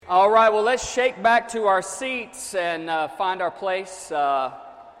All right, well, let's shake back to our seats and find our place where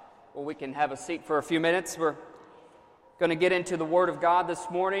we can have a seat for a few minutes. We're going to get into the Word of God this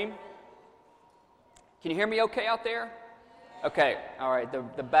morning. Can you hear me okay out there? Okay, all right.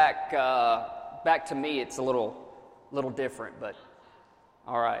 The back to me, it's a little different, but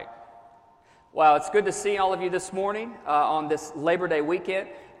all right. Well, it's good to see all of you this morning on this Labor Day weekend.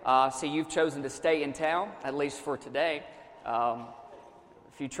 See, you've chosen to stay in town, at least for today.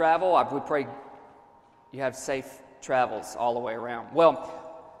 If you travel, we pray you have safe travels all the way around. Well,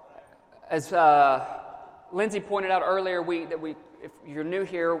 as Lindsay pointed out earlier, if you're new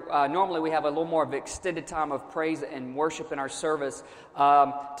here, normally we have a little more of an extended time of praise and worship in our service.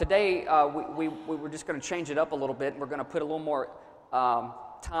 Today, we were just going to change it up a little bit. We're going to put a little more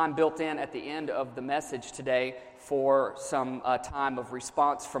time built in at the end of the message today for some time of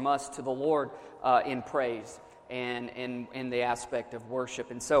response from us to the Lord in praise and in the aspect of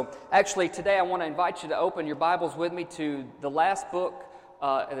worship. And so, actually, today I want to invite you to open your Bibles with me to the last book,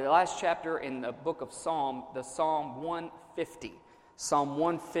 the last chapter in the book of Psalm 150. Psalm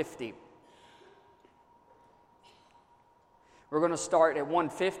 150. We're going to start at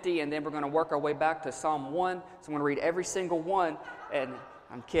 150, and then we're going to work our way back to Psalm 1. So I'm going to read every single one, and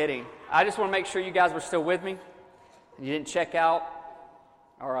I'm kidding. I just want to make sure you guys were still with me. You didn't check out?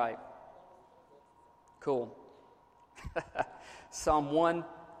 All right. Cool. Psalm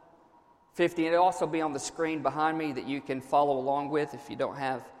 150. It'll also be on the screen behind me that you can follow along with if you don't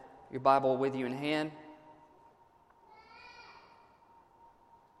have your Bible with you in hand.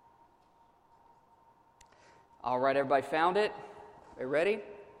 All right, everybody found it? Are you ready?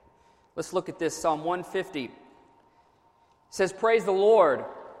 Let's look at this, Psalm 150. It says, "Praise the Lord.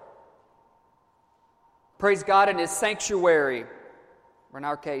 Praise God in His sanctuary," or in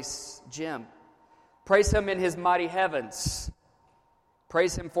our case, Jim. "Praise Him in His mighty heavens.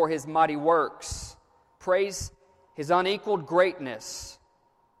 Praise Him for His mighty works. Praise His unequaled greatness.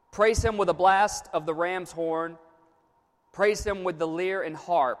 Praise Him with a blast of the ram's horn. Praise Him with the lyre and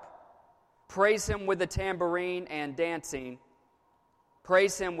harp. Praise Him with the tambourine and dancing.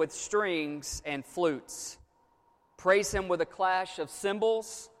 Praise Him with strings and flutes. Praise Him with a clash of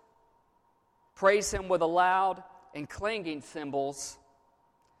cymbals. Praise Him with a loud and clanging cymbals.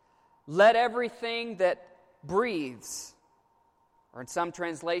 Let everything that breathes," or in some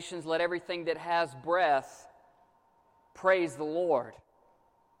translations, let everything that has breath, "praise the Lord,"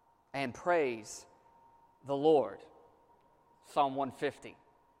 and praise the Lord. Psalm 150.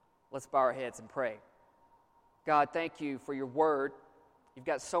 Let's bow our heads and pray. God, thank you for your word. You've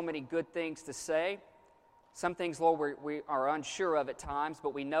got so many good things to say. Some things, Lord, we are unsure of at times,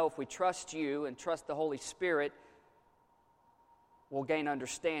 but we know if we trust you and trust the Holy Spirit, we'll gain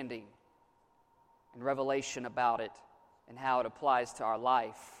understanding and revelation about it and how it applies to our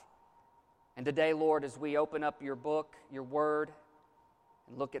life. And today, Lord, as we open up your book, your word,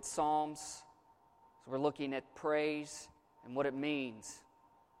 and look at Psalms, so we're looking at praise and what it means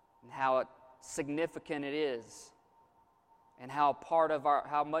and how significant it is and how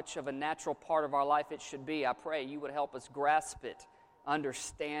much of a natural part of our life it should be. I pray you would help us grasp it,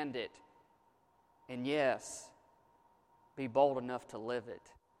 understand it, and yes, be bold enough to live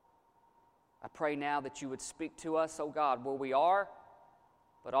it. I pray now that you would speak to us, oh God, where we are,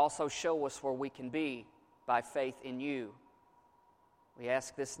 but also show us where we can be by faith in you. We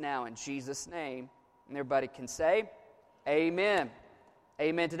ask this now in Jesus' name, and everybody can say, amen.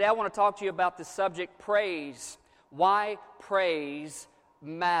 Amen. Today I want to talk to you about the subject, praise. Why praise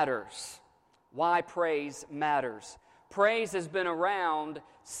matters. Why praise matters. Praise has been around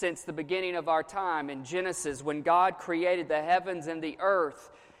since the beginning of our time. In Genesis, when God created the heavens and the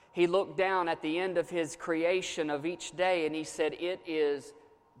earth, He looked down at the end of His creation of each day and He said, "It is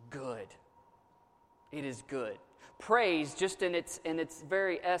good." It is good. Praise, just in its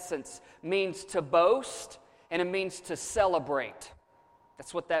very essence, means to boast and it means to celebrate.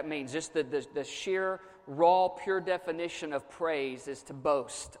 That's what that means. Just the sheer, raw, pure definition of praise is to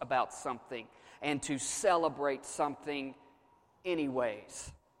boast about something and to celebrate something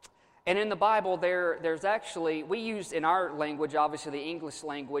anyways. And in the Bible, there's actually, we use in our language, obviously the English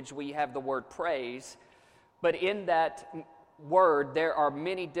language, we have the word praise. But in that word, there are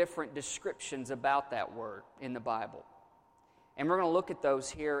many different descriptions about that word in the Bible. And we're going to look at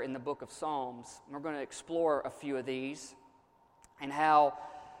those here in the book of Psalms. We're going to explore a few of these and how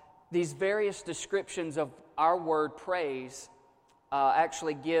these various descriptions of our word praise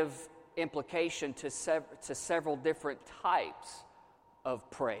actually give implication to several different types of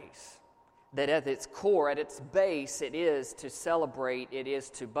praise. That at its core, at its base, it is to celebrate, it is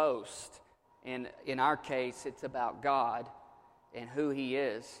to boast. And in our case, it's about God and who He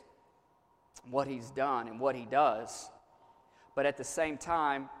is, what He's done and what He does. But at the same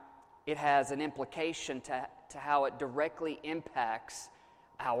time, it has an implication to how it directly impacts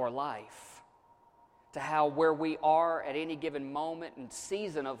our life, to how where we are at any given moment and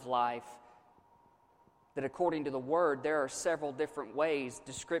season of life, that according to the Word, there are several different ways,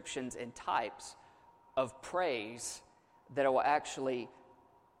 descriptions, and types of praise that will actually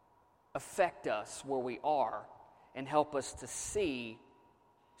affect us where we are and help us to see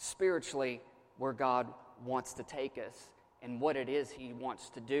spiritually where God wants to take us and what it is He wants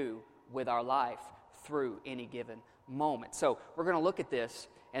to do with our life through any given moment. So we're going to look at this,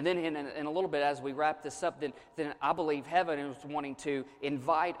 and then in a little bit as we wrap this up, then I believe heaven is wanting to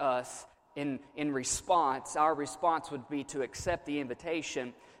invite us in response. Our response would be to accept the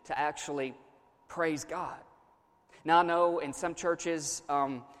invitation to actually praise God. Now I know in some churches,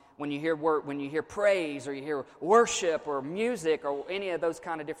 when you hear praise or you hear worship or music or any of those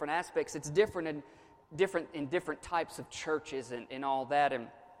kind of different aspects, it's different in different types of churches and all that.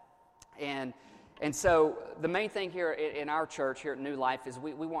 And so the main thing here in our church here at New Life is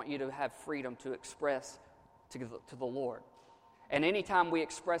we want you to have freedom to express to the Lord. And anytime we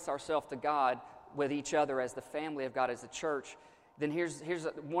express ourselves to God with each other as the family of God, as the church, then here's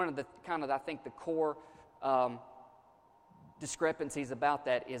one of the kind of, I think, the core discrepancies about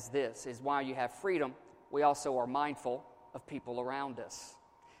that is this, is while you have freedom, we also are mindful of people around us.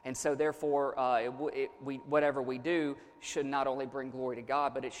 And so therefore, whatever we do should not only bring glory to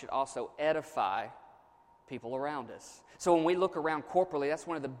God, but it should also edify people around us. So when we look around corporately, that's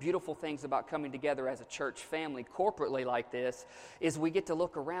one of the beautiful things about coming together as a church family corporately like this, is we get to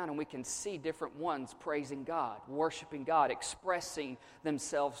look around and we can see different ones praising God, worshiping God, expressing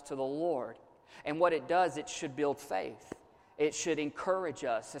themselves to the Lord. And what it does, it should build faith. It should encourage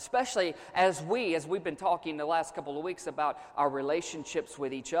us, especially as we've been talking the last couple of weeks about our relationships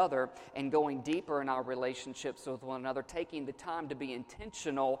with each other and going deeper in our relationships with one another, taking the time to be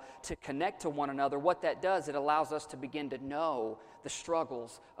intentional to connect to one another. What that does, it allows us to begin to know the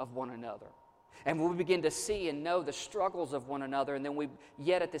struggles of one another. And when we begin to see and know the struggles of one another, and then we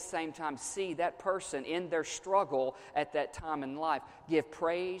yet at the same time see that person in their struggle at that time in life, give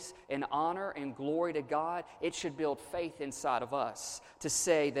praise and honor and glory to God, it should build faith inside of us to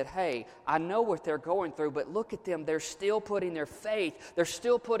say that, hey, I know what they're going through, but look at them. They're still putting their faith. They're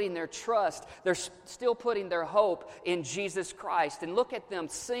still putting their trust. They're still putting their hope in Jesus Christ. And look at them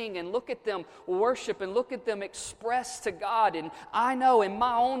sing, and look at them worship, and look at them express to God. And I know in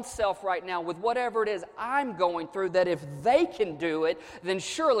my own self right now, with whatever it is I'm going through, that if they can do it, then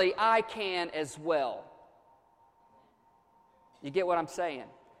surely I can as well. You get what I'm saying?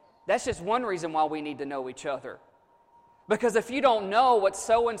 That's just one reason why we need to know each other. Because if you don't know what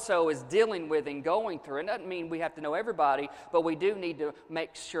so-and-so is dealing with and going through, it doesn't mean we have to know everybody, but we do need to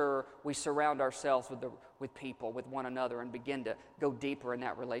make sure we surround ourselves with people, with one another, and begin to go deeper in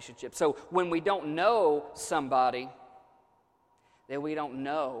that relationship. So when we don't know somebody, then we don't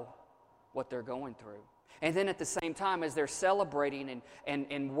know what they're going through. And then at the same time, as they're celebrating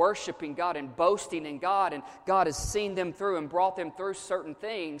and worshiping God and boasting in God, and God has seen them through and brought them through certain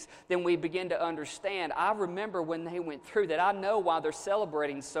things, then we begin to understand. I remember when they went through that. I know why they're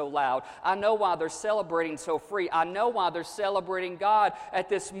celebrating so loud. I know why they're celebrating so free. I know why they're celebrating God at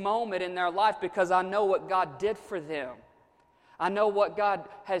this moment in their life, because I know what God did for them. I know what God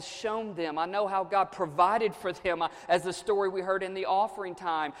has shown them. I know how God provided for them. As the story we heard in the offering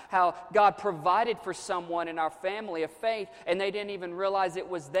time, how God provided for someone in our family of faith, and they didn't even realize it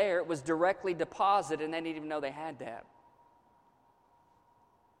was there. It was directly deposited, and they didn't even know they had that.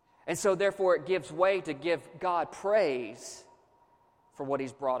 And so therefore it gives way to give God praise for what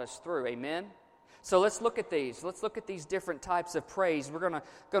He's brought us through. Amen? So let's look at these. Let's look at these different types of praise. We're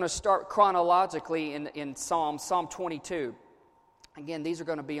going to start chronologically in Psalm 22. Again, these are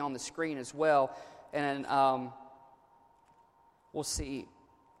going to be on the screen as well, and we'll see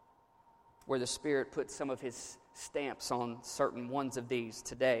where the Spirit put some of His stamps on certain ones of these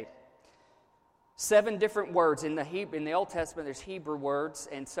today. 7 different words in the Old Testament. There's Hebrew words,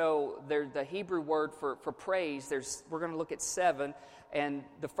 and so the Hebrew word for praise. We're going to look at 7, and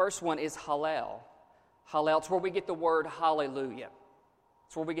the first one is Hallel. Hallel. It's where we get the word hallelujah.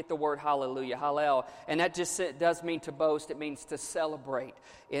 That's where we get the word hallelujah, Hallel. And that just does mean to boast. It means to celebrate,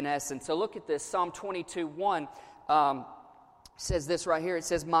 in essence. So look at this. Psalm 22:1 says this right here. It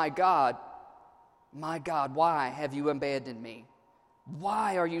says, my God, why have you abandoned me?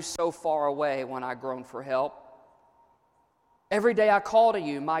 Why are you so far away when I groan for help? Every day I call to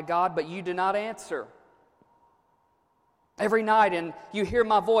you, my God, but you do not answer. Every night, and you hear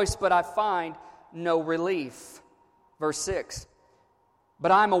my voice, but I find no relief. Verse 6. But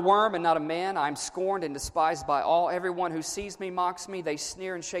I am a worm and not a man. I am scorned and despised by all. Everyone who sees me mocks me. They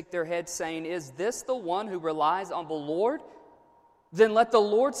sneer and shake their heads, saying, Is this the one who relies on the Lord? Then let the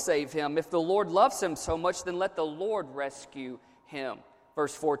Lord save him. If the Lord loves him so much, then let the Lord rescue him.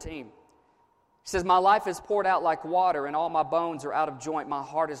 Verse 14. He says, My life is poured out like water, and all my bones are out of joint. My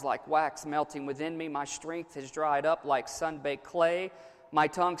heart is like wax melting within me. My strength has dried up like sun-baked clay. My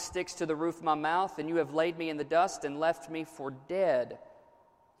tongue sticks to the roof of my mouth, and you have laid me in the dust and left me for dead.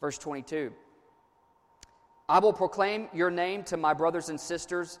 Verse 22. I will proclaim your name to my brothers and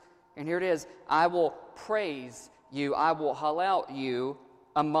sisters. And here it is. I will praise you. I will hallel you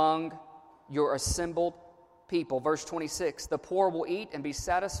among your assembled people. Verse 26. The poor will eat and be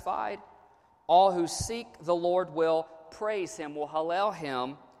satisfied. All who seek the Lord will praise him, will hallel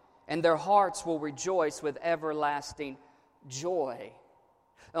him, and their hearts will rejoice with everlasting joy.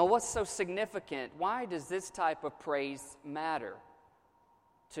 Now, what's so significant? Why does this type of praise matter?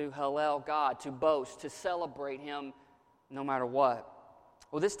 To hallel God, to boast, to celebrate him no matter what.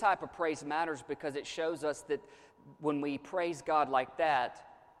 Well, this type of praise matters because it shows us that when we praise God like that,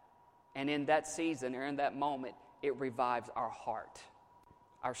 and in that season or in that moment, it revives our heart.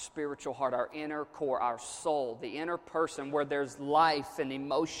 Our spiritual heart, our inner core, our soul, the inner person where there's life and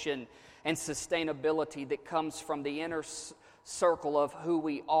emotion and sustainability that comes from the inner circle of who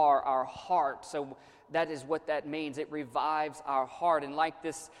we are, our heart. So that is what that means. It revives our heart. And like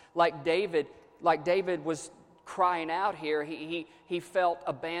David was crying out here, he felt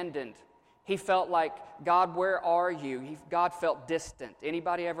abandoned. He felt like, God, where are you? God felt distant.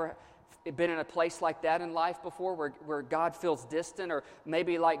 Anybody ever been in a place like that in life before where God feels distant? Or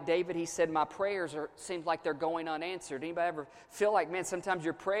maybe like David, he said, my prayers seem like they're going unanswered. Anybody ever feel like, man, sometimes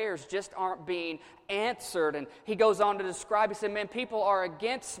your prayers just aren't being answered? And he goes on to describe, he said, man, people are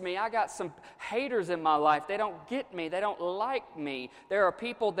against me. I got some haters in my life. They don't get me. They don't like me. There are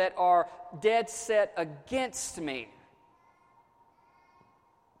people that are dead set against me.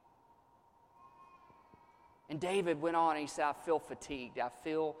 And David went on and he said, I feel fatigued. I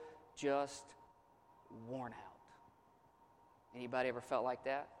feel just worn out. Anybody ever felt like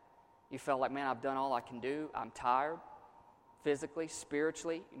that? You felt like, man, I've done all I can do. I'm tired. Physically,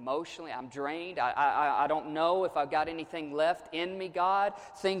 spiritually, emotionally, I'm drained. I don't know if I've got anything left in me, God.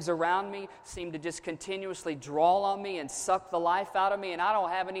 Things around me seem to just continuously draw on me and suck the life out of me, and I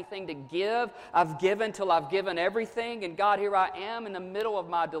don't have anything to give. I've given till I've given everything, and God, here I am in the middle of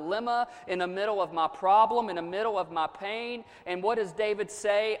my dilemma, in the middle of my problem, in the middle of my pain. And what does David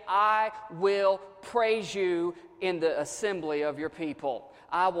say? I will praise you in the assembly of your people.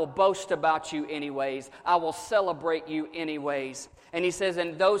 I will boast about you anyways. I will celebrate you anyways. And he says,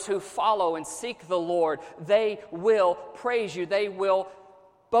 and those who follow and seek the Lord, they will praise you. They will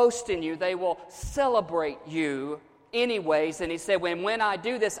boast in you. They will celebrate you anyways. And he said, when I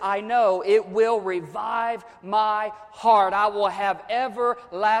do this, I know it will revive my heart. I will have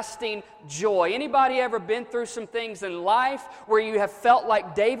everlasting joy. Anybody ever been through some things in life where you have felt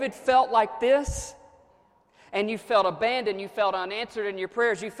like David felt like this? And you felt abandoned, you felt unanswered in your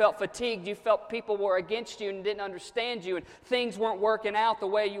prayers, you felt fatigued, you felt people were against you and didn't understand you, and things weren't working out the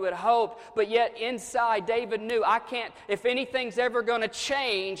way you had hoped. But yet inside, David knew, if anything's ever going to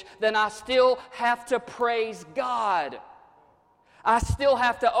change, then I still have to praise God. I still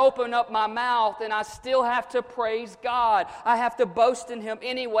have to open up my mouth and I still have to praise God. I have to boast in Him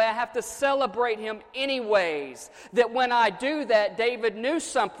anyway. I have to celebrate Him anyways. That when I do that, David knew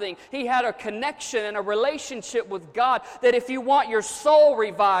something. He had a connection and a relationship with God. That if you want your soul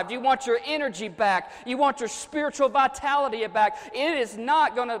revived, you want your energy back, you want your spiritual vitality back, it is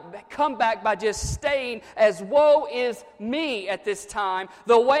not going to come back by just staying as woe is me at this time.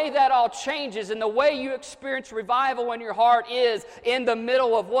 The way that all changes and the way you experience revival in your heart is in the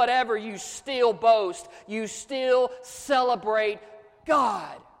middle of whatever, you still boast. You still celebrate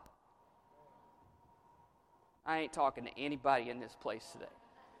God. I ain't talking to anybody in this place today.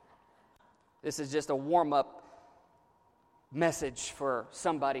 This is just a warm-up message for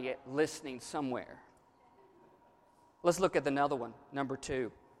somebody listening somewhere. Let's look at another one, number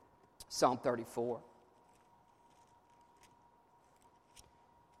 2, Psalm 34.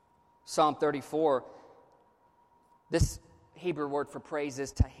 Psalm 34, this Hebrew word for praise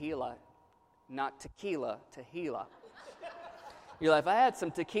is tehillah, not tequila, tehillah. You're like, if I had some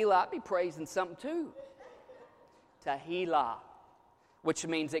tequila, I'd be praising something too. Tehillah, which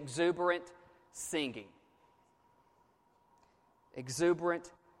means exuberant singing.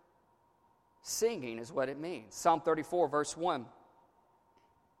 Exuberant singing is what it means. Psalm 34, verse 1.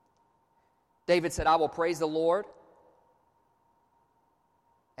 David said, I will praise the Lord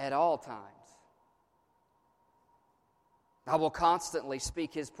at all times. I will constantly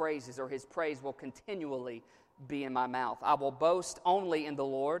speak His praises, or His praise will continually be in my mouth. I will boast only in the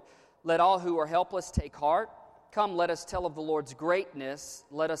Lord. Let all who are helpless take heart. Come, let us tell of the Lord's greatness.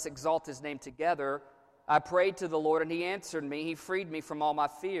 Let us exalt His name together. I prayed to the Lord, and He answered me. He freed me from all my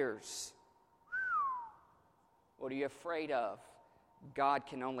fears. What are you afraid of? God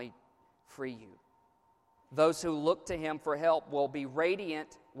can only free you. Those who look to Him for help will be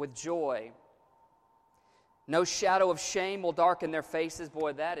radiant with joy. No shadow of shame will darken their faces.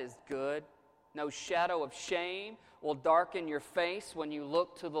 Boy, that is good. No shadow of shame will darken your face when you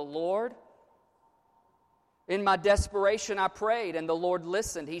look to the Lord. In my desperation, I prayed, and the Lord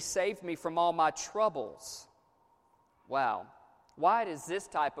listened. He saved me from all my troubles. Wow. Why does this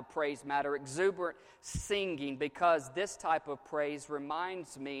type of praise matter? Exuberant singing, because this type of praise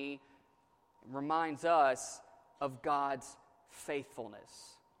reminds us of God's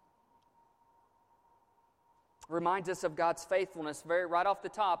faithfulness. Reminds us of God's faithfulness. Right off the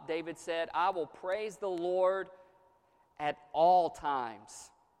top, David said, I will praise the Lord at all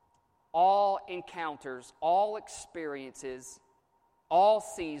times, all encounters, all experiences, all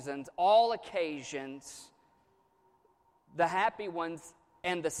seasons, all occasions, the happy ones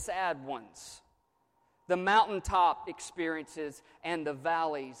and the sad ones, the mountaintop experiences and the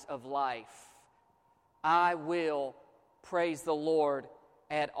valleys of life. I will praise the Lord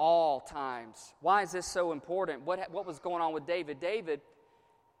at all times. Why is this so important? What was going on with David? David,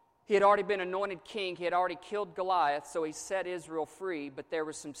 he had already been anointed king. He had already killed Goliath, so he set Israel free. But there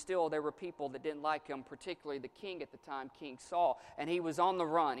were people that didn't like him, particularly the king at the time, King Saul. And he was on the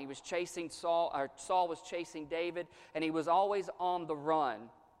run. He was chasing Saul was chasing David, and he was always on the run,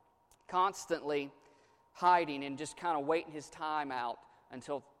 constantly hiding and just kind of waiting his time out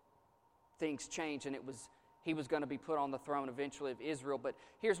until things changed, and he was going to be put on the throne eventually of Israel. But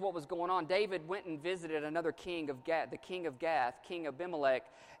here's what was going on. David went and visited another king of Gath, the king of Gath, King Abimelech,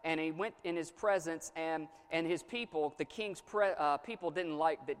 and he went in his presence, and his people, the king's people didn't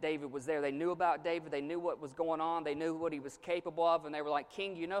like that David was there. They knew about David. They knew what was going on. They knew what he was capable of, and they were like,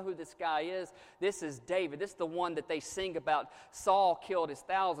 King, you know who this guy is? This is David. This is the one that they sing about. Saul killed his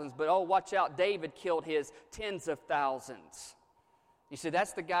thousands, but oh, watch out, David killed his tens of thousands. You see,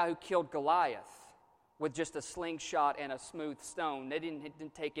 that's the guy who killed Goliath with just a slingshot and a smooth stone. They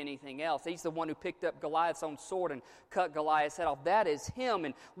didn't take anything else. He's the one who picked up Goliath's own sword and cut Goliath's head off. That is him.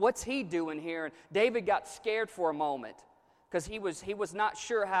 And what's he doing here? And David got scared for a moment because he was not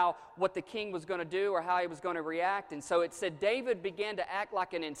sure what the king was going to do or how he was going to react. And so it said David began to act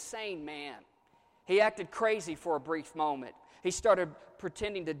like an insane man. He acted crazy for a brief moment. He started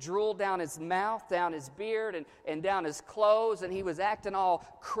pretending to drool down his mouth, down his beard, and down his clothes, and he was acting all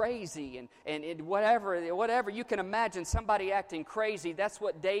crazy and whatever. You can imagine somebody acting crazy. That's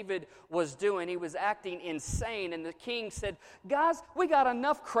what David was doing. He was acting insane, and the king said, guys, we got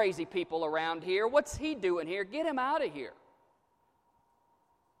enough crazy people around here. What's he doing here? Get him out of here.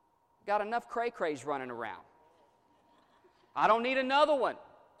 Got enough cray-crays running around. I don't need another one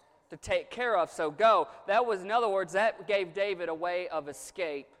to take care of, so go. In other words, that gave David a way of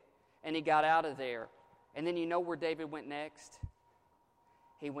escape, and he got out of there. And then you know where David went next?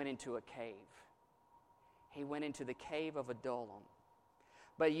 He went into a cave. He went into the cave of Adullam.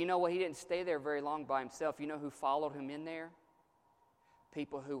 But you know what? He didn't stay there very long by himself. You know who followed him in there?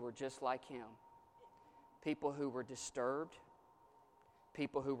 People who were just like him. People who were disturbed.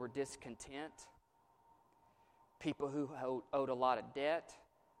 People who were discontent. People who owed a lot of debt.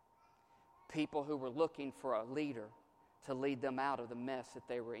 People who were looking for a leader to lead them out of the mess that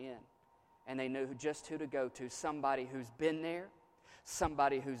they were in. And they knew just who to go to. Somebody who's been there.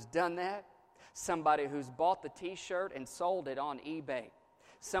 Somebody who's done that. Somebody who's bought the t-shirt and sold it on eBay.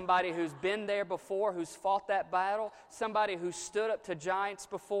 Somebody who's been there before, who's fought that battle. Somebody who stood up to giants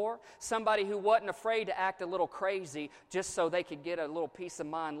before. Somebody who wasn't afraid to act a little crazy just so they could get a little peace of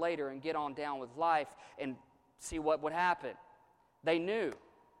mind later and get on down with life and see what would happen. They knew.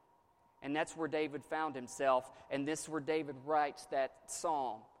 And that's where David found himself. And this is where David writes that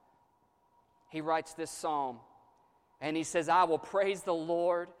psalm. He writes this psalm. And he says, I will praise the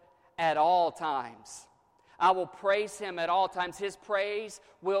Lord at all times. I will praise Him at all times. His praise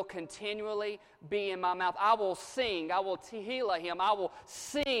will continually be in my mouth. I will sing. I will tehillah Him. I will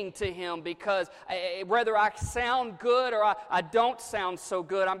sing to Him because whether I sound good or I don't sound so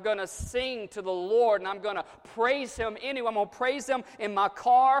good, I'm going to sing to the Lord and I'm going to praise Him anyway. I'm going to praise Him in my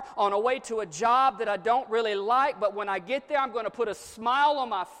car on a way to a job that I don't really like, but when I get there, I'm going to put a smile on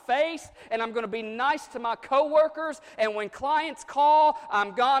my face and I'm going to be nice to my coworkers, and when clients call,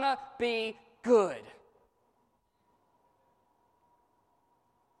 I'm going to be good.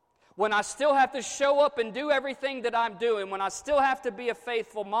 when I still have to show up and do everything that I'm doing, when I still have to be a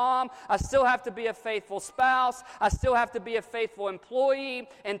faithful mom, I still have to be a faithful spouse, I still have to be a faithful employee,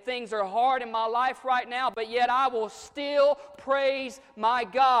 and things are hard in my life right now, but yet I will still praise my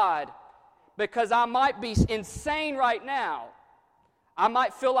God, because I might be insane right now. I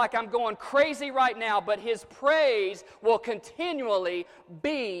might feel like I'm going crazy right now, but His praise will continually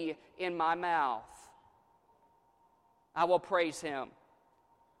be in my mouth. I will praise Him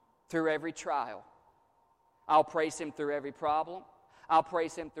through every trial. I'll praise Him through every problem. I'll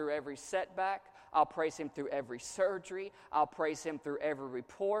praise Him through every setback. I'll praise Him through every surgery. I'll praise Him through every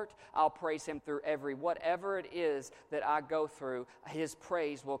report. I'll praise Him through every whatever it is that I go through. His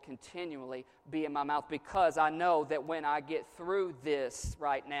praise will continually be in my mouth, because I know that when I get through this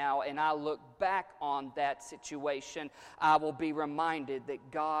right now and I look back on that situation, I will be reminded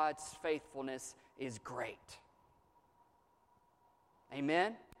that God's faithfulness is great.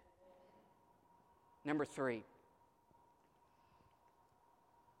 Amen? Number 3.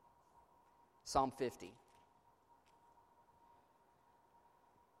 Psalm 50.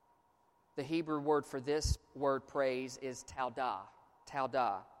 The Hebrew word for this word praise is taudah.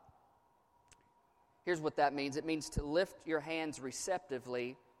 Taudah. Here's what that means. It means to lift your hands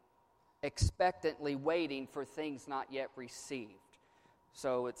receptively, expectantly waiting for things not yet received.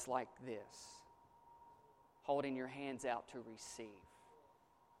 So it's like this. Holding your hands out to receive.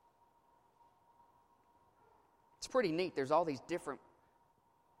 It's pretty neat. There's all these different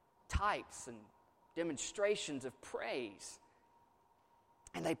types and demonstrations of praise.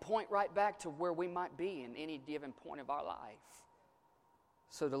 And they point right back to where we might be in any given point of our life.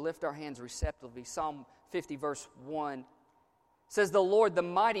 So to lift our hands receptively, Psalm 50 verse 1 says, "The Lord, the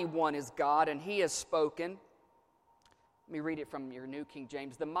mighty one, is God, and He has spoken." Let me read it from your New King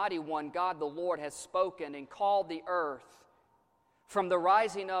James. "The mighty one, God the Lord, has spoken and called the earth from the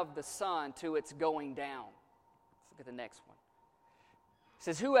rising of the sun to its going down." Let's look at the next one. It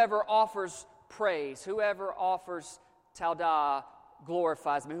says, "Whoever offers praise, whoever offers taudah,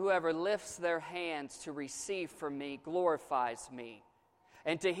 glorifies me. Whoever lifts their hands to receive from me glorifies me.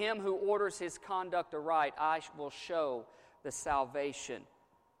 And to him who orders his conduct aright, I will show the salvation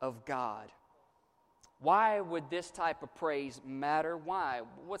of God." Why would this type of praise matter? Why?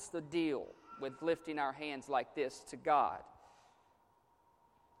 What's the deal with lifting our hands like this to God?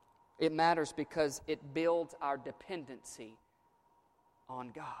 It matters because it builds our dependency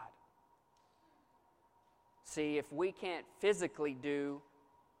on God. See, if we can't physically do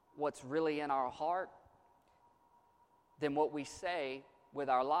what's really in our heart, then what we say with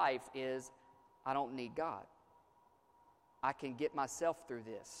our life is, I don't need God. I can get myself through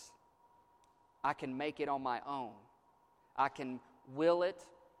this. I can make it on my own. I can will it,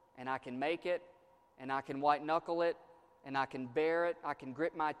 and I can make it, and I can white knuckle it, and I can bear it. I can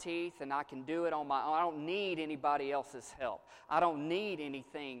grit my teeth, and I can do it on my own. I don't need anybody else's help. I don't need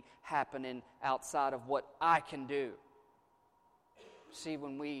anything happening outside of what I can do. See,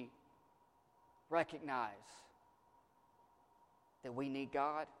 when we recognize that we need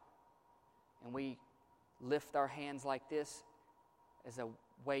God, and we lift our hands like this as a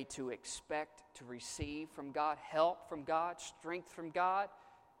way to expect to receive from God, help from God, strength from God,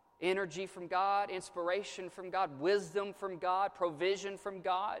 energy from God, inspiration from God, wisdom from God, provision from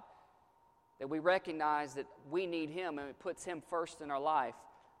God, that we recognize that we need Him and it puts Him first in our life,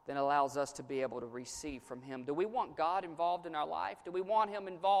 then allows us to be able to receive from Him. Do we want God involved in our life? Do we want Him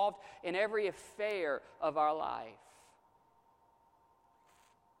involved in every affair of our life?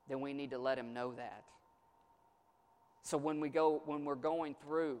 Then we need to let Him know that. So when we're going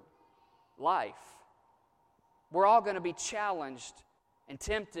through life, we're all going to be challenged and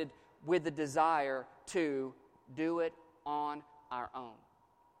tempted with the desire to do it on our own.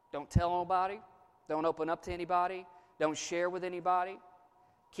 Don't tell nobody. Don't open up to anybody. Don't share with anybody.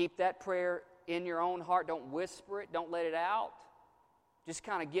 Keep that prayer in your own heart. Don't whisper it. Don't let it out. Just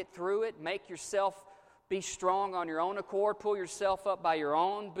kind of get through it. Make yourself be strong on your own accord. Pull yourself up by your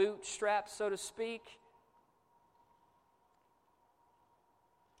own bootstraps, so to speak.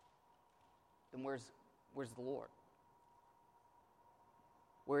 Then where's the Lord?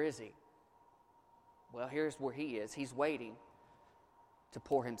 Where is He? Well, here's where He is. He's waiting to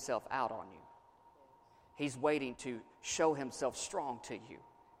pour Himself out on you. He's waiting to show Himself strong to you.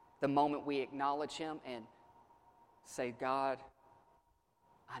 The moment we acknowledge Him and say, God,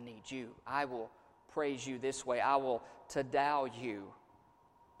 I need you. I will praise you this way. I will taudah you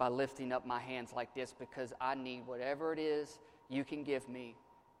by lifting up my hands like this, because I need whatever it is you can give me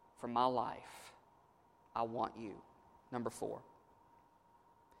for my life. I want you. Number 4.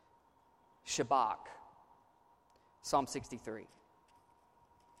 Shabach. Psalm 63.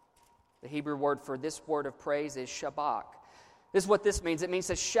 The Hebrew word for this word of praise is shabach. This is what this means. It means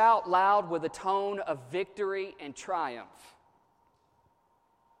to shout loud with a tone of victory and triumph.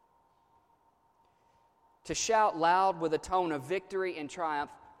 To shout loud with a tone of victory and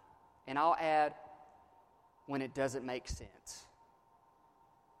triumph, and I'll add, when it doesn't make sense.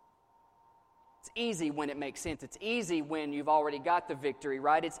 It's easy when it makes sense. It's easy when you've already got the victory,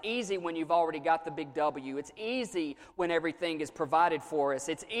 right? It's easy when you've already got the big W. It's easy when everything is provided for us.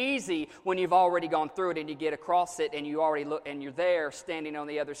 It's easy when you've already gone through it and you get across it and you already look and you're there standing on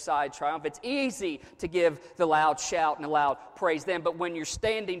the other side triumph. It's easy to give the loud shout and the loud praise then, but when you're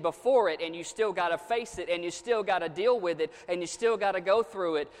standing before it and you still got to face it and you still got to deal with it and you still got to go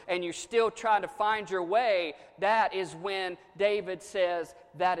through it and you're still trying to find your way, that is when David says,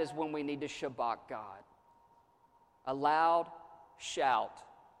 that is when we need to shabach God. A loud shout.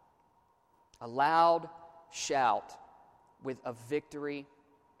 A loud shout with a victory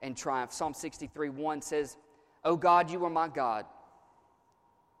and triumph. Psalm 63:1 says, "O God, you are my God.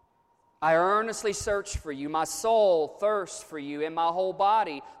 I earnestly search for you. My soul thirsts for you, and my whole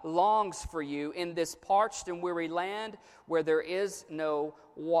body longs for you in this parched and weary land where there is no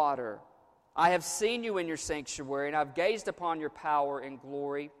water. I have seen you in your sanctuary, and I've gazed upon your power and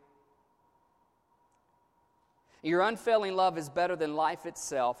glory. Your unfailing love is better than life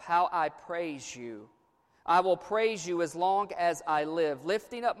itself. How I praise you. I will praise you as long as I live,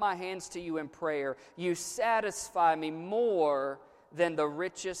 lifting up my hands to you in prayer. You satisfy me more than the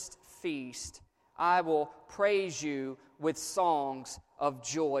richest feast. I will praise you with songs of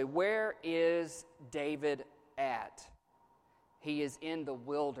joy." Where is David at? He is in the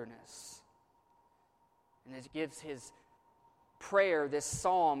wilderness. And it gives his prayer, this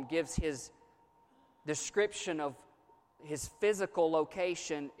psalm gives his description of his physical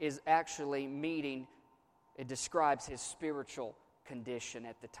location is actually meeting, it describes his spiritual condition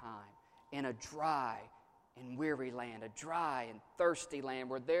at the time. In a dry and weary land, a dry and thirsty land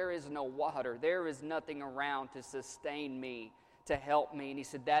where there is no water, there is nothing around to sustain me, to help me. And he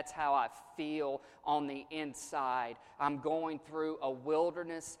said, that's how I feel on the inside. I'm going through a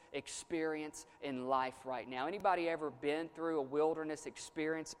wilderness experience in life right now. Anybody ever been through a wilderness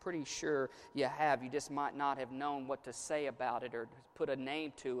experience? Pretty sure you have. You just might not have known what to say about it or put a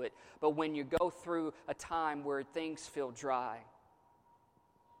name to it. But when you go through a time where things feel dry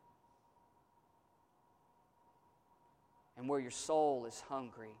and where your soul is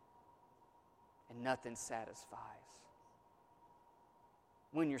hungry and nothing satisfies.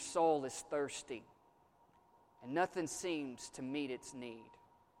 When your soul is thirsty and nothing seems to meet its need.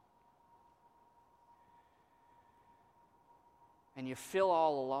 And you feel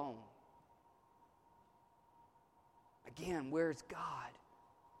all alone. Again, where's God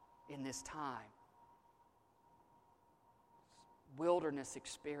in this time? Wilderness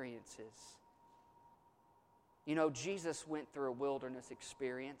experiences. You know, Jesus went through a wilderness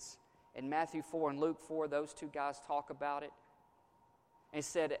experience. In Matthew 4 and Luke 4, those two guys talk about it. And he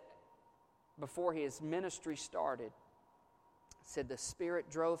said, before his ministry started, said the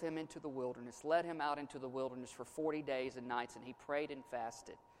Spirit drove him into the wilderness, led him out into the wilderness for 40 days and nights, and he prayed and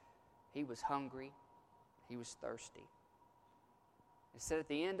fasted. He was hungry. He was thirsty. He said at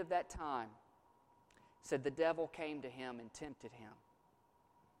the end of that time, said the devil came to him and tempted him.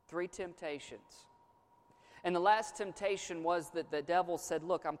 3 temptations. And the last temptation was that the devil said,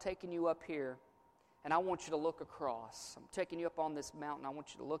 look, I'm taking you up here. And I want you to look across. I'm taking you up on this mountain. I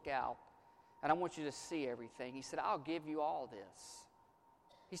want you to look out. And I want you to see everything. He said, I'll give you all this.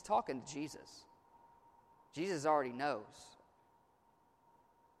 He's talking to Jesus. Jesus already knows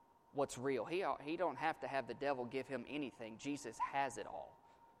what's real. He don't have to have the devil give him anything. Jesus has it all.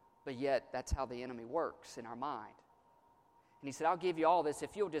 But yet, that's how the enemy works in our mind. And he said, I'll give you all this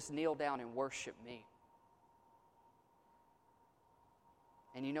if you'll just kneel down and worship me.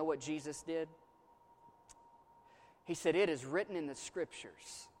 And you know what Jesus did? He said, it is written in the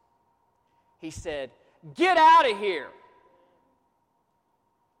Scriptures. He said, get out of here.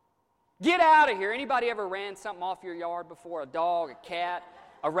 Get out of here. Anybody ever ran something off your yard before? A dog, a cat,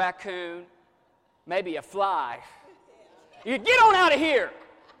 a raccoon, maybe a fly. You get on out of here.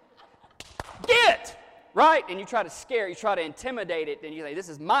 Get! Right? And you try to scare, you try to intimidate it, and you say, this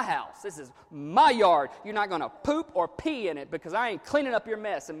is my house. This is my yard. You're not going to poop or pee in it because I ain't cleaning up your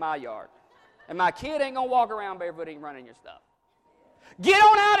mess in my yard. And my kid ain't going to walk around barefoot and running your stuff. Get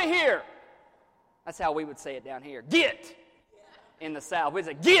on out of here. That's how we would say it down here. Get. In the South, we'd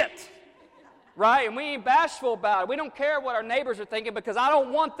say, get. Right? And we ain't bashful about it. We don't care what our neighbors are thinking because I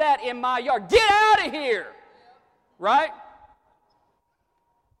don't want that in my yard. Get out of here. Right?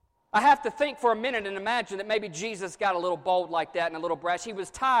 I have to think for a minute and imagine that maybe Jesus got a little bold like that and a little brash. He was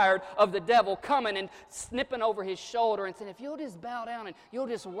tired of the devil coming and snipping over his shoulder and saying, if you'll just bow down and you'll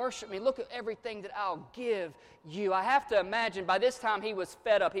just worship me, look at everything that I'll give you. I have to imagine by this time he was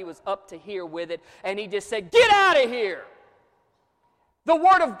fed up. He was up to here with it. And he just said, get out of here. The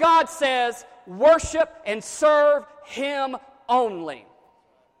Word of God says, worship and serve Him only.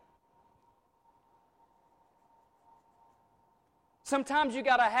 Sometimes you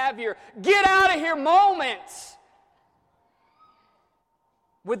got to have your get out of here moments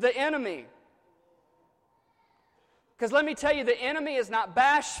with the enemy. Because let me tell you, the enemy is not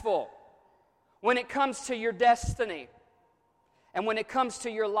bashful when it comes to your destiny and when it comes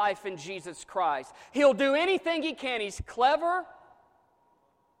to your life in Jesus Christ. He'll do anything he can. He's clever.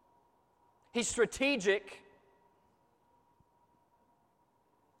 He's strategic.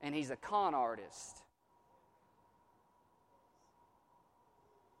 And he's a con artist.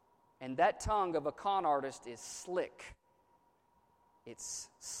 And that tongue of a con artist is slick. It's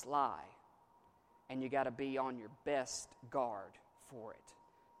sly. And you got to be on your best guard for it.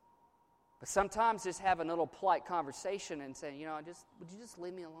 But sometimes just having a little polite conversation and saying, would you just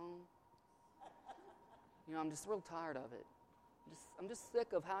leave me alone? I'm just real tired of it. I'm just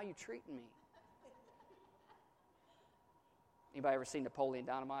sick of how you treating me. Anybody ever seen Napoleon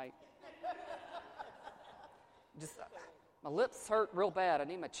Dynamite? My lips hurt real bad. I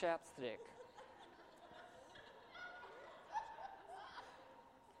need my chapstick.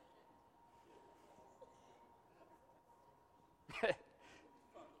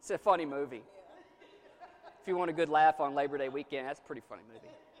 It's a funny movie. If you want a good laugh on Labor Day weekend, that's a pretty funny movie.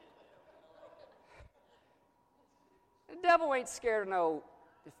 The devil ain't scared to know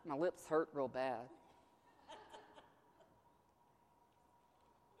if my lips hurt real bad.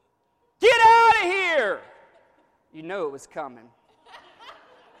 Get out of here! You know it was coming.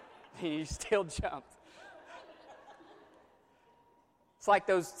 And you still jumped. It's like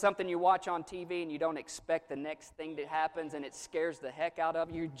something you watch on TV and you don't expect the next thing that happens and it scares the heck out of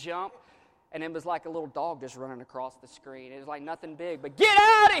you. You jump, and it was like a little dog just running across the screen. It was like nothing big, but get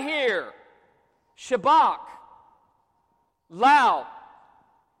out of here! Shabach. Loud.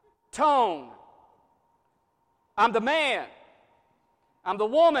 Tone. I'm the man. I'm the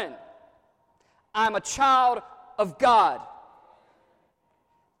woman. I'm a child of God.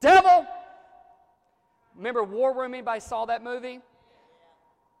 Devil. Remember War Room? Anybody saw that movie?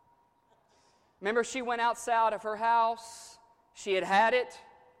 Remember she went outside of her house. She had it.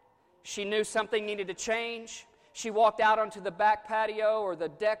 She knew something needed to change. She walked out onto the back patio or the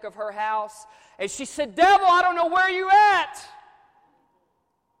deck of her house, and she said, devil, I don't know where you at,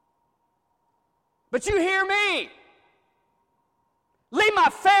 but you hear me. Leave my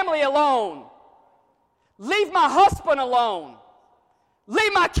family alone. Leave my husband alone.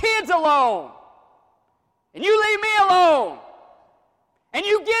 Leave my kids alone. And you leave me alone. And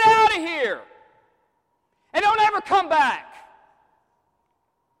you get out of here. And don't ever come back.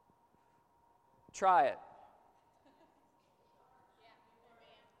 Try it.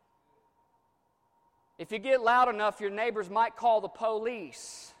 If you get loud enough, your neighbors might call the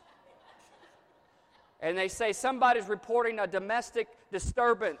police. And they say somebody's reporting a domestic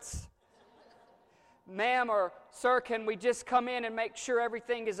disturbance. Ma'am or sir, can we just come in and make sure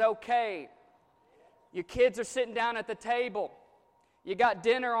everything is okay? Your kids are sitting down at the table. You got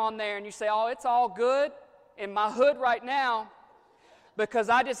dinner on there and you say, oh, it's all good in my hood right now because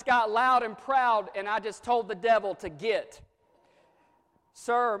I just got loud and proud and I just told the devil to get.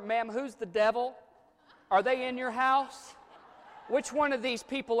 Sir, ma'am, who's the devil? Are they in your house? Which one of these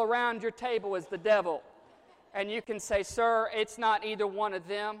people around your table is the devil? And you can say, sir, it's not either one of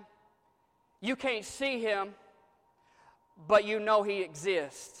them. You can't see him, but you know he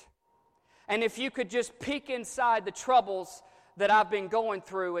exists. And if you could just peek inside the troubles that I've been going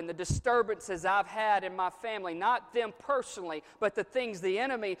through and the disturbances I've had in my family, not them personally, but the things the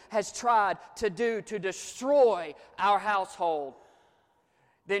enemy has tried to do to destroy our household,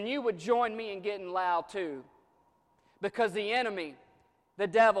 then you would join me in getting loud too. Because the enemy, the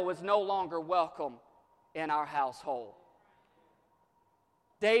devil, is no longer welcome in our household.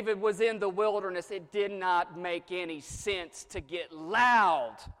 David was in the wilderness. It did not make any sense to get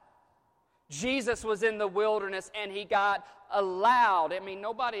loud. Jesus was in the wilderness and he got loud. I mean,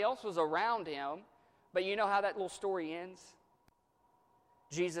 nobody else was around him. But you know how that little story ends?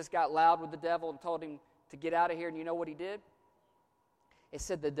 Jesus got loud with the devil and told him to get out of here. And you know what he did? It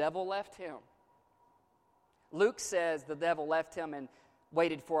said the devil left him. Luke says the devil left him and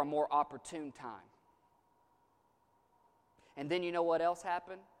waited for a more opportune time. And then you know what else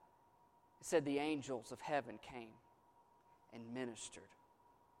happened? It said the angels of heaven came and ministered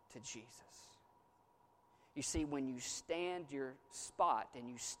to Jesus. You see, when you stand your spot and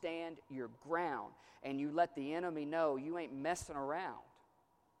you stand your ground and you let the enemy know you ain't messing around,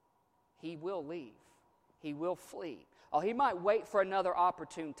 he will leave. He will flee. Oh, he might wait for another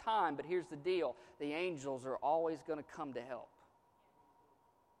opportune time, but here's the deal. The angels are always going to come to help.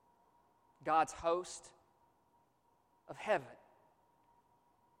 God's host of heaven,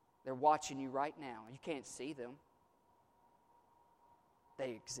 they're watching you right now. You can't see them.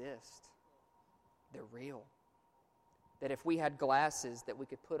 They exist. They're real. That if we had glasses that we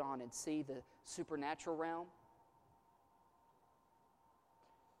could put on and see the supernatural realm,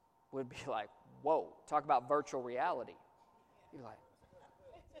 we'd be like, whoa, talk about virtual reality. You're like,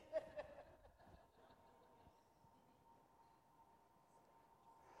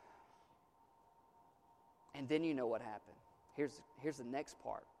 and then you know what happened. Here's the next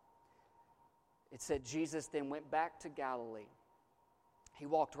part. It said Jesus then went back to Galilee. He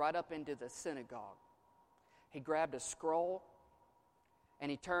walked right up into the synagogue. He grabbed a scroll,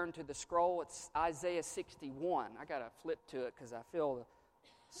 and he turned to the scroll. It's Isaiah 61. I got to flip to it because I feel the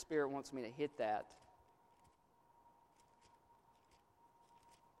Spirit wants me to hit that.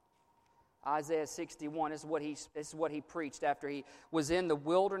 Isaiah 61 is what he preached after he was in the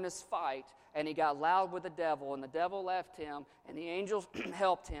wilderness fight, and he got loud with the devil, and the devil left him, and the angels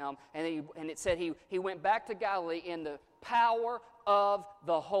helped him, and it said he went back to Galilee in the power of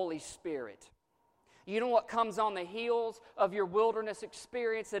the Holy Spirit. You know what comes on the heels of your wilderness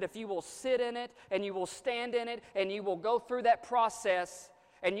experience? That if you will sit in it, and you will stand in it, and you will go through that process,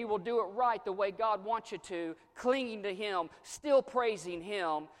 and you will do it right the way God wants you to, clinging to Him, still praising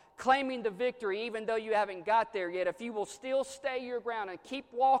Him, claiming the victory even though you haven't got there yet, if you will still stay your ground and keep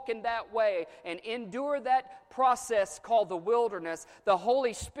walking that way and endure that process called the wilderness, the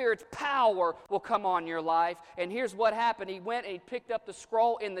Holy Spirit's power will come on your life. And here's what happened. He went and he picked up the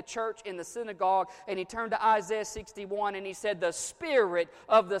scroll in the church, in the synagogue, and he turned to Isaiah 61 and he said, "The Spirit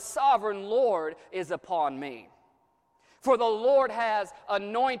of the sovereign Lord is upon me. For the Lord has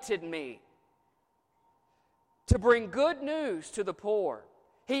anointed me to bring good news to the poor.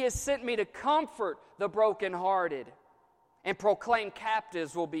 He has sent me to comfort the brokenhearted and proclaim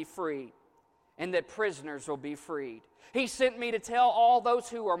captives will be free and that prisoners will be freed. He sent me to tell all those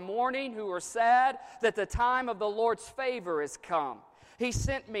who are mourning, who are sad, that the time of the Lord's favor has come. He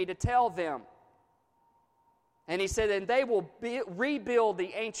sent me to tell them." And he said, "And they will rebuild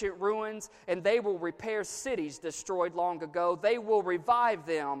the ancient ruins, and they will repair cities destroyed long ago. They will revive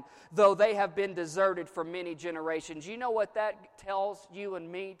them, though they have been deserted for many generations." You know what that tells you and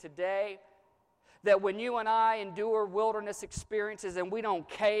me today? That when you and I endure wilderness experiences and we don't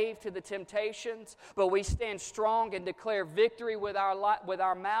cave to the temptations, but we stand strong and declare victory with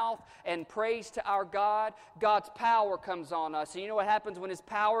our mouth and praise to our God, God's power comes on us. And you know what happens when His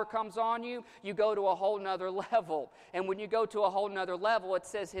power comes on you? You go to a whole nother level. And when you go to a whole nother level, it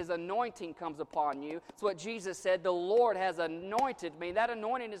says His anointing comes upon you. It's what Jesus said, "The Lord has anointed me." That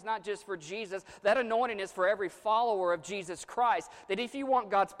anointing is not just for Jesus. That anointing is for every follower of Jesus Christ. That if you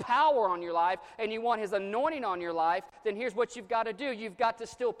want God's power on your life and you want His anointing on your life, then here's what you've got to do. You've got to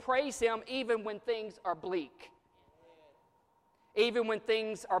still praise Him even when things are bleak. Even when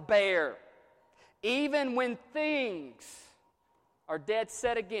things are bare. Even when things are dead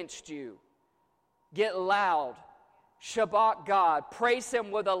set against you. Get loud. Shabbat God. Praise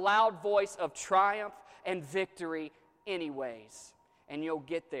Him with a loud voice of triumph and victory anyways. And you'll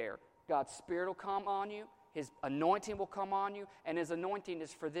get there. God's Spirit will come on you. His anointing will come on you, and His anointing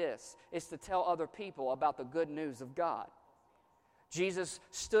is for this. It's to tell other people about the good news of God. Jesus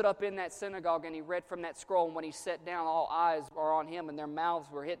stood up in that synagogue and He read from that scroll, and when He sat down, all eyes were on Him and their mouths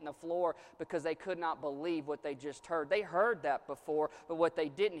were hitting the floor because they could not believe what they just heard. They heard that before, but what they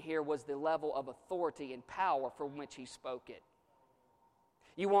didn't hear was the level of authority and power from which He spoke it.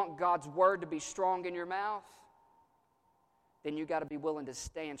 You want God's word to be strong in your mouth? Then you got to be willing to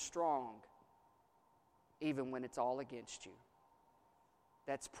stand strong even when it's all against you.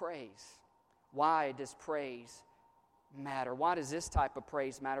 That's praise. Why does praise matter? Why does this type of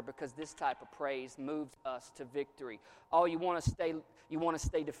praise matter? Because this type of praise moves us to victory. Oh, you want to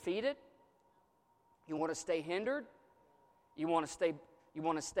stay defeated? You want to stay hindered? You want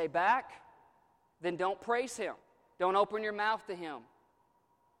to stay back? Then don't praise Him. Don't open your mouth to Him.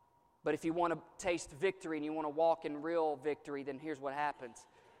 But if you want to taste victory and you want to walk in real victory, then here's what happens.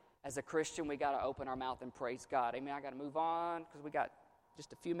 As a Christian, we got to open our mouth and praise God. Amen. I got to move on because we got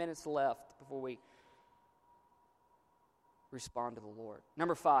just a few minutes left before we respond to the Lord.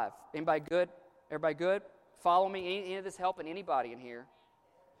 Number 5. Anybody good? Everybody good? Follow me. Any of this helping anybody in here?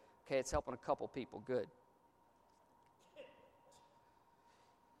 Okay, it's helping a couple people. Good.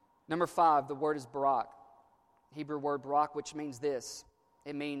 Number 5, the word is barak. Hebrew word barak, which means this.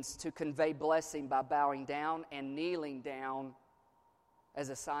 It means to convey blessing by bowing down and kneeling down as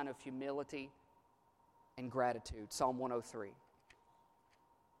a sign of humility and gratitude. Psalm 103.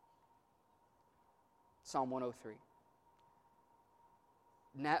 Psalm 103.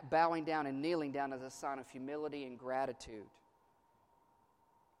 Bowing down and kneeling down as a sign of humility and gratitude.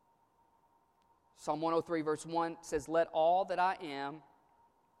 Psalm 103 verse 1 says, "Let all that I am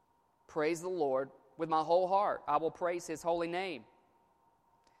praise the Lord with my whole heart. I will praise His holy name.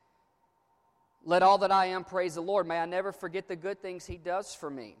 Let all that I am praise the Lord. May I never forget the good things He does for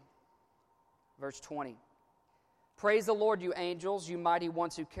me." Verse 20. "Praise the Lord, you angels, you mighty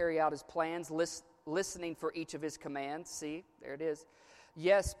ones who carry out His plans, listening for each of His commands." See, there it is.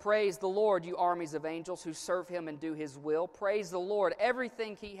 "Yes, praise the Lord, you armies of angels who serve Him and do His will. Praise the Lord,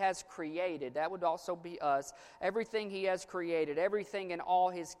 everything He has created." That would also be us. Everything He has created, everything in all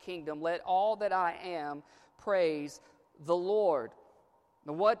His kingdom. Let all that I am praise the Lord.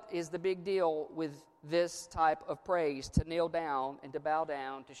 Now, what is the big deal with this type of praise? To kneel down and to bow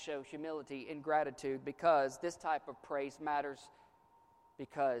down, to show humility and gratitude, because this type of praise matters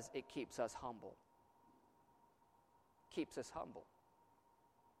because it keeps us humble. Keeps us humble.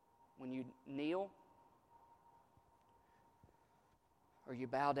 When you kneel or you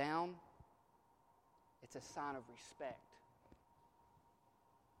bow down, it's a sign of respect,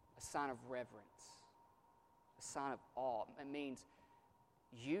 a sign of reverence, a sign of awe. It means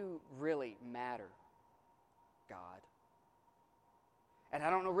you really matter, God. And I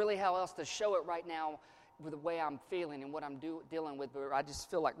don't know really how else to show it right now with the way I'm feeling and what I'm dealing with, but I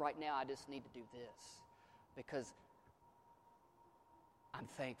just feel like right now I just need to do this because I'm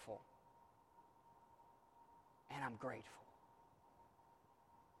thankful and I'm grateful.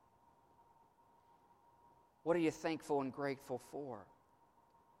 What are you thankful and grateful for?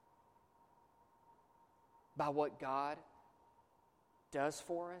 By what God does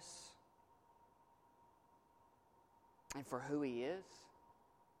for us and for who He is?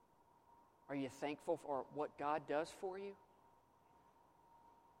 Are you thankful for what God does for you?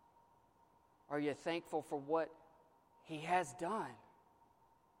 Are you thankful for what He has done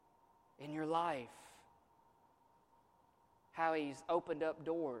in your life? How He's opened up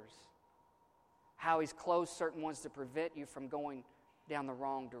doors, how He's closed certain ones to prevent you from going down the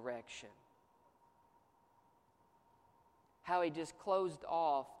wrong direction, how He just closed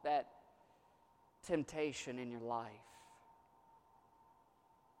off that temptation in your life,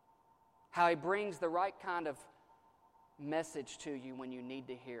 how He brings the right kind of message to you when you need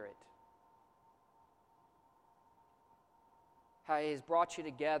to hear it, how He has brought you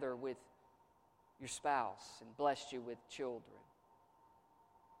together with your spouse and blessed you with children,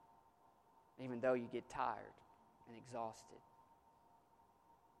 even though you get tired and exhausted.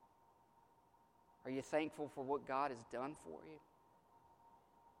 Are you thankful for what God has done for you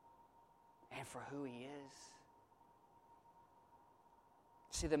and for who He is?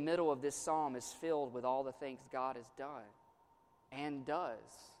 See, the middle of this psalm is filled with all the things God has done and does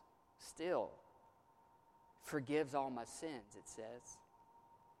still. Forgives all my sins, it says.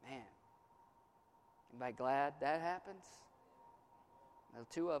 Man, anybody glad that happens? The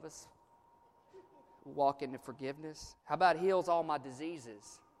two of us walk into forgiveness. How about heals all my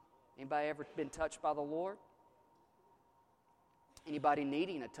diseases? Anybody ever been touched by the Lord? Anybody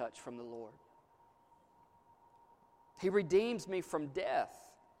needing a touch from the Lord? He redeems me from death.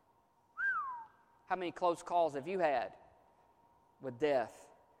 How many close calls have you had with death?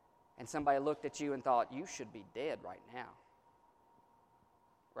 And somebody looked at you and thought, you should be dead right now.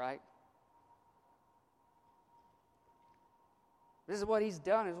 Right? This is what He's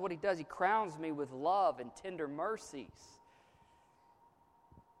done. This is what He does. He crowns me with love and tender mercies.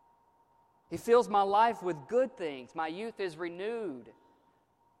 He fills my life with good things. My youth is renewed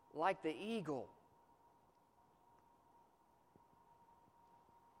like the eagle.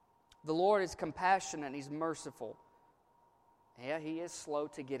 The Lord is compassionate and He's merciful. Yeah, He is slow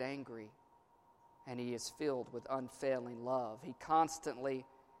to get angry, and He is filled with unfailing love.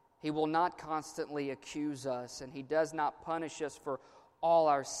 He will not constantly accuse us, and He does not punish us for all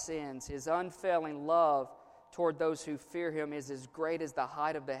our sins. His unfailing love toward those who fear Him is as great as the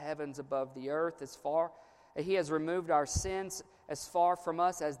height of the heavens above the earth. He has removed our sins as far from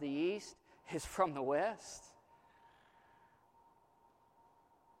us as the east is from the west.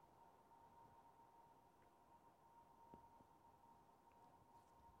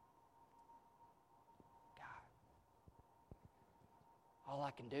 All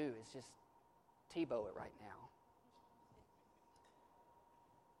I can do is just Tebow it right now.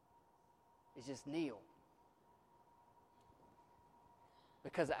 It's just kneel.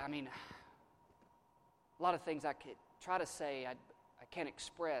 Because, a lot of things I could try to say, I can't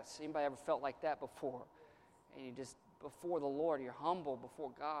express. Anybody ever felt like that before? And you just, before the Lord, you're humble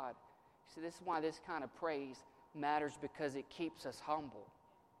before God. See, this is why this kind of praise matters, because it keeps us humble.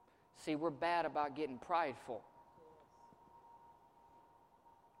 See, we're bad about getting prideful.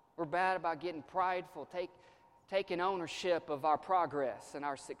 We're bad about getting prideful, taking ownership of our progress and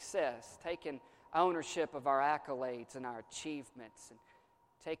our success, taking ownership of our accolades and our achievements, and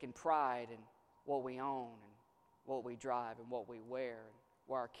taking pride in what we own and what we drive and what we wear and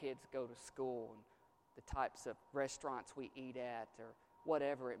where our kids go to school and the types of restaurants we eat at or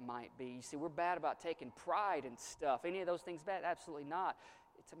whatever it might be. You see, we're bad about taking pride in stuff. Any of those things bad? Absolutely not.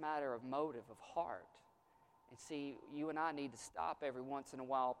 It's a matter of motive, of heart. And see, you and I need to stop every once in a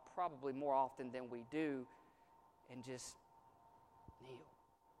while, probably more often than we do, and just kneel.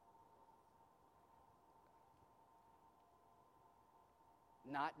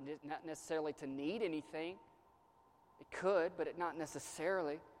 Not necessarily to need anything. It could, but not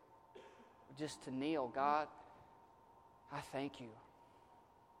necessarily. Just to kneel. God, I thank you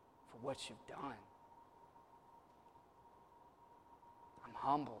for what you've done. I'm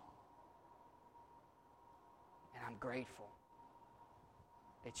humble. And I'm grateful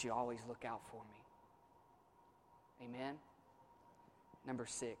that you always look out for me. Amen? Number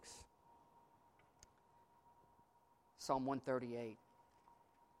 6. Psalm 138.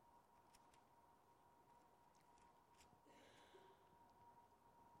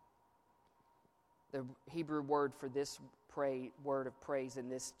 The Hebrew word for this word of praise in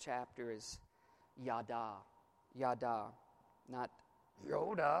this chapter is yada. Yada. Not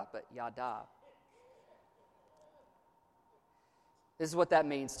Yoda, but yada. This is what that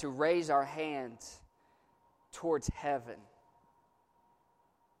means, to raise our hands towards heaven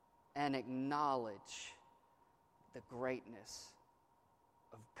and acknowledge the greatness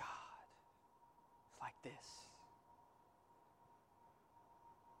of God. It's like this.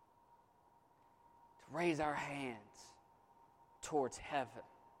 To raise our hands towards heaven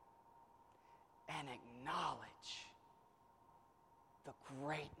and acknowledge the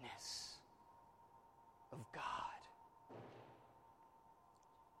greatness of God.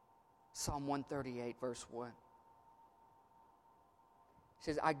 Psalm 138, verse 1. It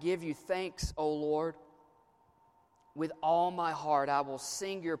says, I give you thanks, O Lord. With all my heart I will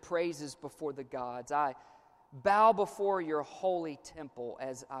sing your praises before the gods. I bow before your holy temple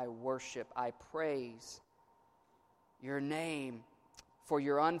as I worship. I praise your name for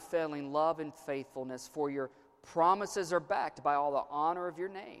your unfailing love and faithfulness, for your promises are backed by all the honor of your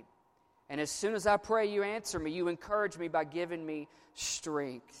name. And as soon as I pray, you answer me. You encourage me by giving me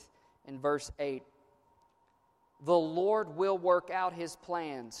strength. In verse 8, the Lord will work out his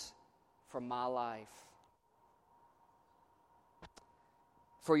plans for my life.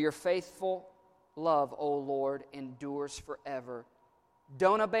 For your faithful love, O Lord, endures forever.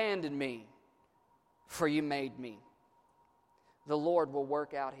 Don't abandon me, for you made me. The Lord will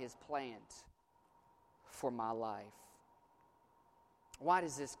work out his plans for my life. Why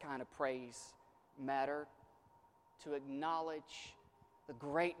does this kind of praise matter? To acknowledge the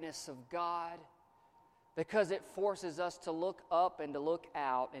greatness of God, because it forces us to look up and to look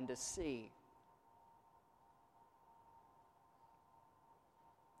out and to see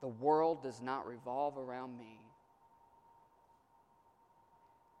the world does not revolve around me,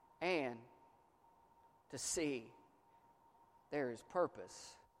 and to see there is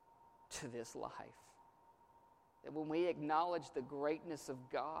purpose to this life. That when we acknowledge the greatness of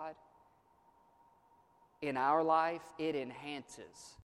God in our life, it enhances